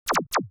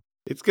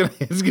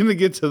It's gonna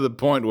get to the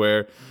point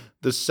where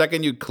the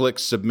second you click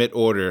submit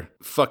order,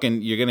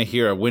 you're gonna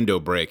hear a window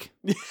break.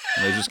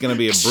 There's just gonna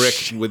be a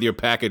brick with your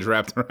package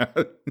wrapped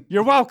around.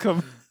 You're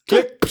welcome.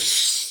 Click.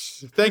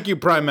 Thank you,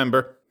 Prime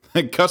Member.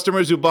 And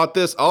customers who bought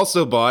this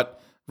also bought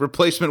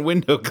replacement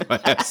window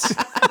glass.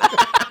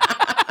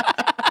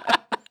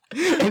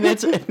 And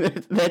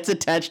that's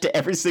attached to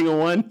every single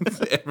one?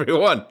 Every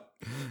one.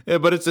 Yeah,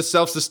 but it's a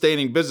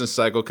self-sustaining business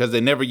cycle because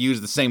they never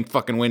use the same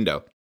fucking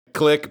window.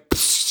 Click.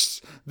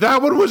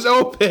 That one was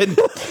open.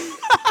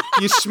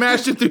 You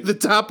smashed it through the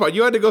top part.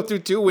 You had to go through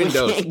two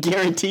windows. We can't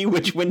guarantee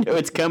which window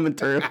it's coming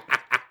through.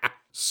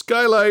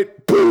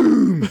 Skylight.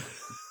 Boom.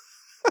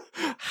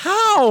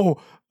 How?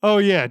 Oh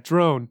yeah,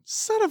 drone.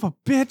 Son of a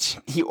bitch.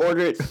 You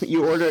order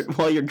it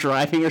while you're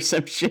driving or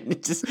some shit.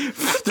 It just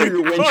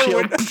through your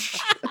windshield.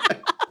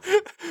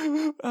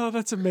 Oh,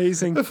 that's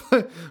amazing.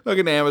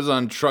 Fucking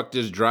Amazon truck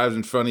just drives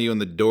in front of you and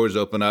the doors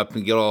open up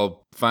and get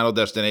all Final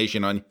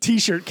Destination on you.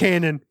 T-shirt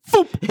cannon.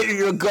 Hit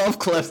your golf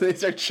clubs. They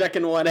start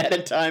checking one at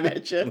a time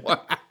at you.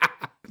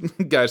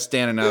 Guy's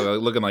standing out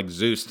looking like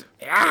Zeus.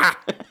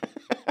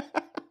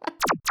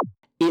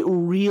 It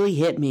really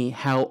hit me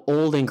how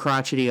old and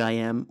crotchety I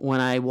am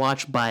when I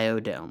watched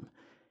Biodome.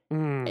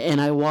 And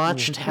I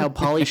watched how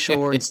Pauly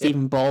Shore and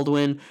Stephen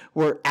Baldwin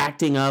were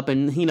acting up.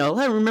 And,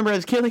 I remember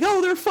as a kid, like,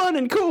 oh, they're fun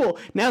and cool.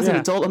 Now as an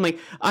adult, I'm like,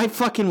 I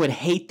fucking would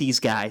hate these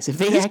guys. If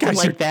they acted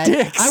like that,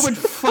 dicks.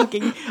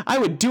 I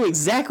would do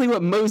exactly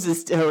what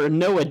Moses or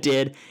Noah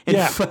did and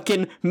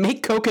fucking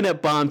make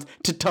coconut bombs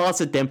to toss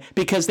at them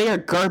because they are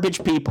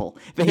garbage people.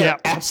 They are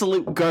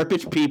absolute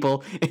garbage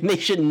people and they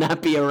should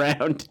not be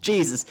around.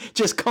 Jesus,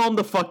 just calm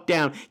the fuck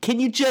down. Can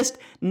you just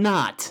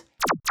not?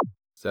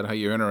 Is that how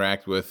you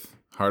interact with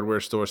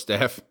hardware store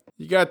staff?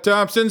 You got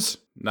Thompsons?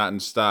 Not in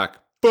stock.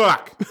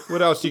 Fuck.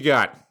 What else you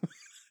got?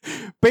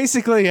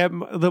 Basically, at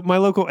my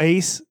local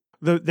Ace,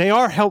 they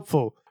are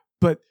helpful,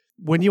 but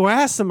when you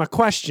ask them a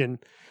question,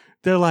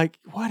 they're like,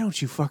 "Why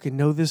don't you fucking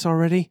know this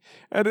already?"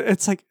 And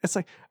it's like,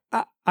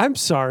 I'm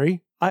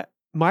sorry,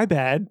 my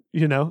bad.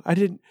 I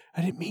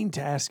didn't mean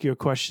to ask you a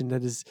question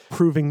that is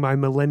proving my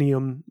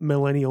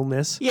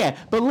millennialness. Yeah,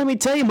 but let me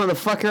tell you,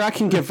 motherfucker, I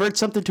can convert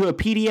something to a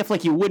PDF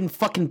like you wouldn't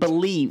fucking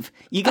believe.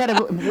 You got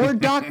a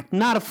Word doc?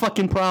 Not a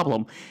fucking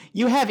problem.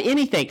 You have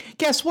anything.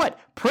 Guess what?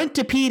 Print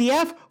to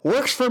PDF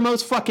works for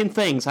most fucking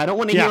things. I don't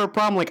want to hear a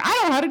problem like, I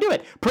don't know how to do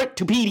it. Print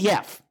to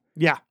PDF.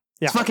 Yeah.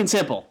 It's fucking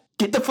simple.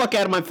 Get the fuck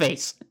out of my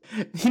face.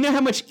 You know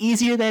how much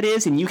easier that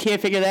is and you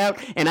can't figure that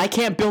out and I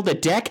can't build a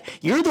deck?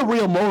 You're the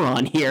real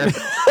moron here.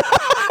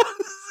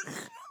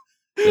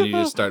 And you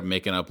just start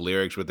making up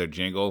lyrics with their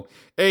jingle.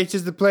 H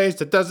is the place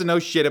that doesn't know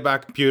shit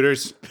about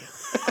computers.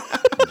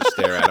 Just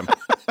stare at him.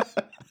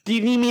 Do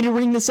you need me to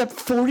ring this up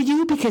for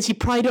you? Because you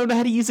probably don't know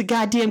how to use a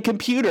goddamn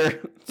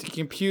computer. It's a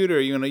computer.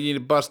 You need to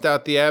bust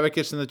out the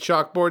abacus and the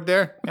chalkboard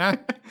there? Yeah.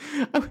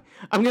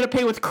 I'm going to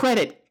pay with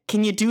credit.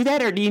 Can you do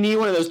that, or do you need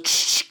one of those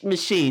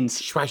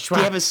machines? Schwa, schwa. Do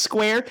you have a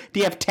Square? Do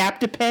you have tap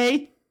to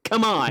pay?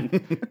 Come on.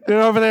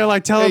 They're over there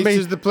like telling me. This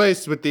is the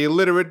place with the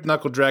illiterate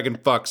knuckle dragon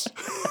fucks.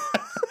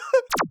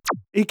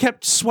 He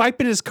kept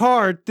swiping his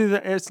card through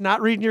it's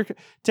not reading your.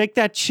 Take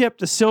that chip,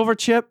 the silver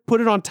chip, put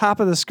it on top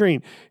of the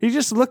screen. He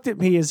just looked at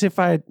me as if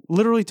I had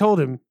literally told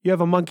him, "You have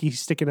a monkey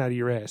sticking out of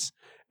your ass,"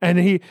 and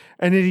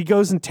then he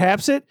goes and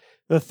taps it.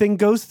 The thing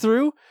goes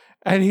through,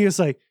 and he was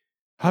like,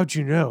 "How'd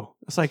you know?"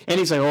 It's like, and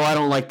he's like, "Oh, I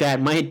don't like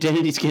that. My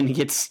identity's going to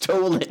get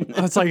stolen."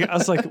 I was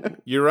like,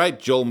 "You're right,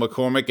 Joel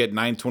McCormick at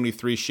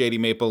 923 Shady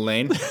Maple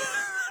Lane.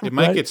 It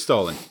might get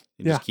stolen."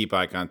 You just keep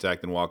eye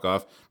contact and walk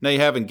off. Now, you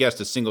haven't guessed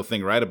a single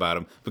thing right about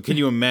him, but can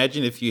you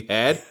imagine if you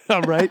had?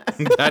 I'm right.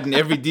 Gotten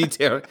every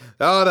detail.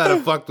 Oh, that'd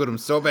have fucked with him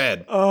so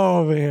bad.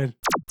 Oh, man.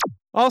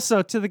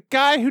 Also, to the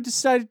guy who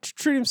decided to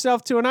treat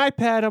himself to an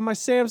iPad on my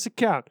Sam's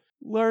account,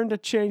 learn to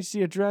change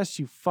the address,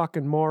 you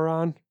fucking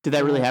moron. Did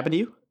that really happen to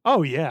you?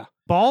 Oh, yeah.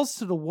 Balls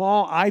to the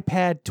wall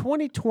iPad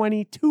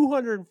 2020,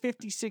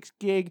 256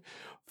 gig,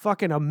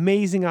 fucking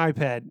amazing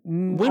iPad.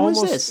 When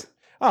was this?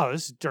 Oh,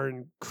 this is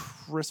during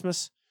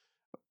Christmas.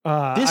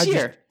 This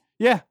year?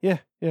 Yeah.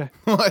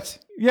 What?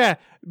 Yeah.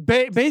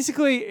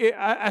 Basically,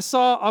 I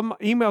saw an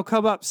email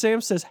come up.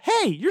 Sam says,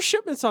 "Hey, your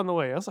shipment's on the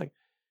way." I was like,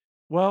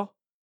 well,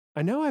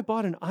 I know I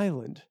bought an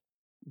island,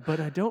 but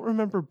I don't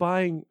remember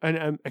buying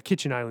a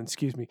kitchen island.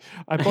 Excuse me.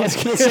 I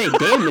was going to say,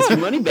 damn, Mr.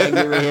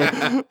 Moneybag over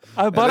here.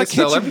 I bought a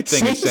kitchen. Sell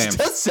everything at Sam's.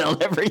 Does sell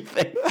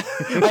everything.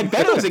 I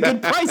bet it was a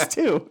good price,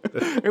 too.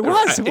 It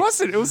was. It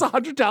wasn't. It was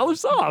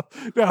 $100 off.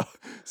 No.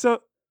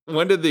 So.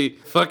 When did the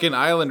fucking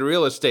island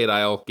real estate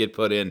aisle get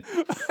put in?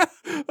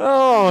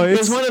 Oh,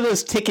 it's one of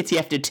those tickets you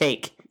have to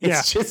take.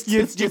 It's just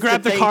you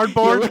grab the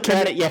cardboard. You look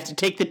at it, you have to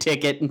take the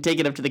ticket and take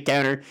it up to the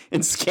counter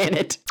and scan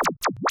it.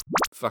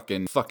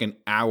 fucking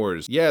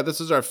hours. Yeah, this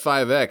is our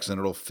 5X and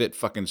it'll fit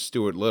fucking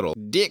Stuart Little.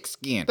 Dick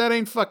skin. That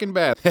ain't fucking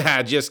bad.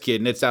 Haha, just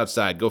kidding. It's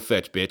outside. Go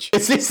fetch, bitch.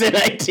 Is this an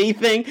IT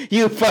thing?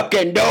 You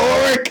fucking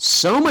dork!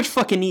 So much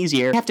fucking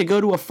easier. You have to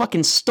go to a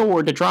fucking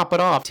store to drop it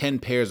off. 10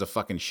 pairs of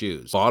fucking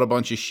shoes. Bought a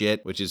bunch of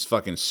shit, which is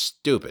fucking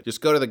stupid.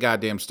 Just go to the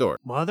goddamn store.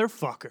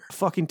 Motherfucker.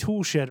 Fucking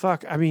tool shed.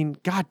 Fuck, I mean,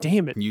 god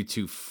damn it. You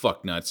two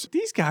fucknuts.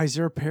 These guys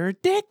are a pair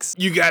of dicks.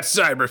 You got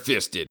cyber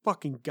fisted.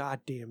 Fucking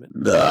god damn it.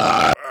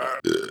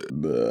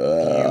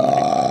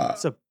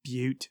 It's a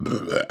beaut.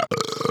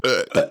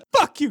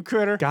 Fuck you,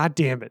 critter. God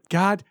damn it.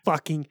 God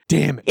fucking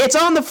damn it. It's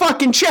on the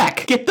fucking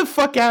check. Get the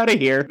fuck out of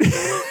here.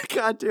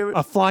 God damn it.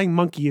 A flying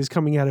monkey is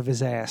coming out of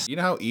his ass. You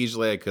know how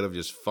easily I could have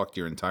just fucked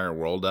your entire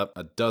world up?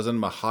 A dozen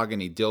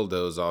mahogany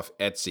dildos off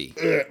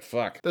Etsy.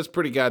 Fuck. That's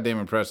pretty goddamn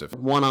impressive.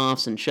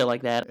 One-offs and shit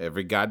like that.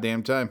 Every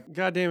goddamn time.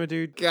 God damn it,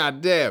 dude.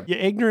 Goddamn. You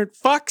ignorant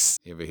fucks.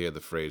 You ever hear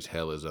the phrase,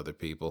 hell is other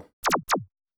people?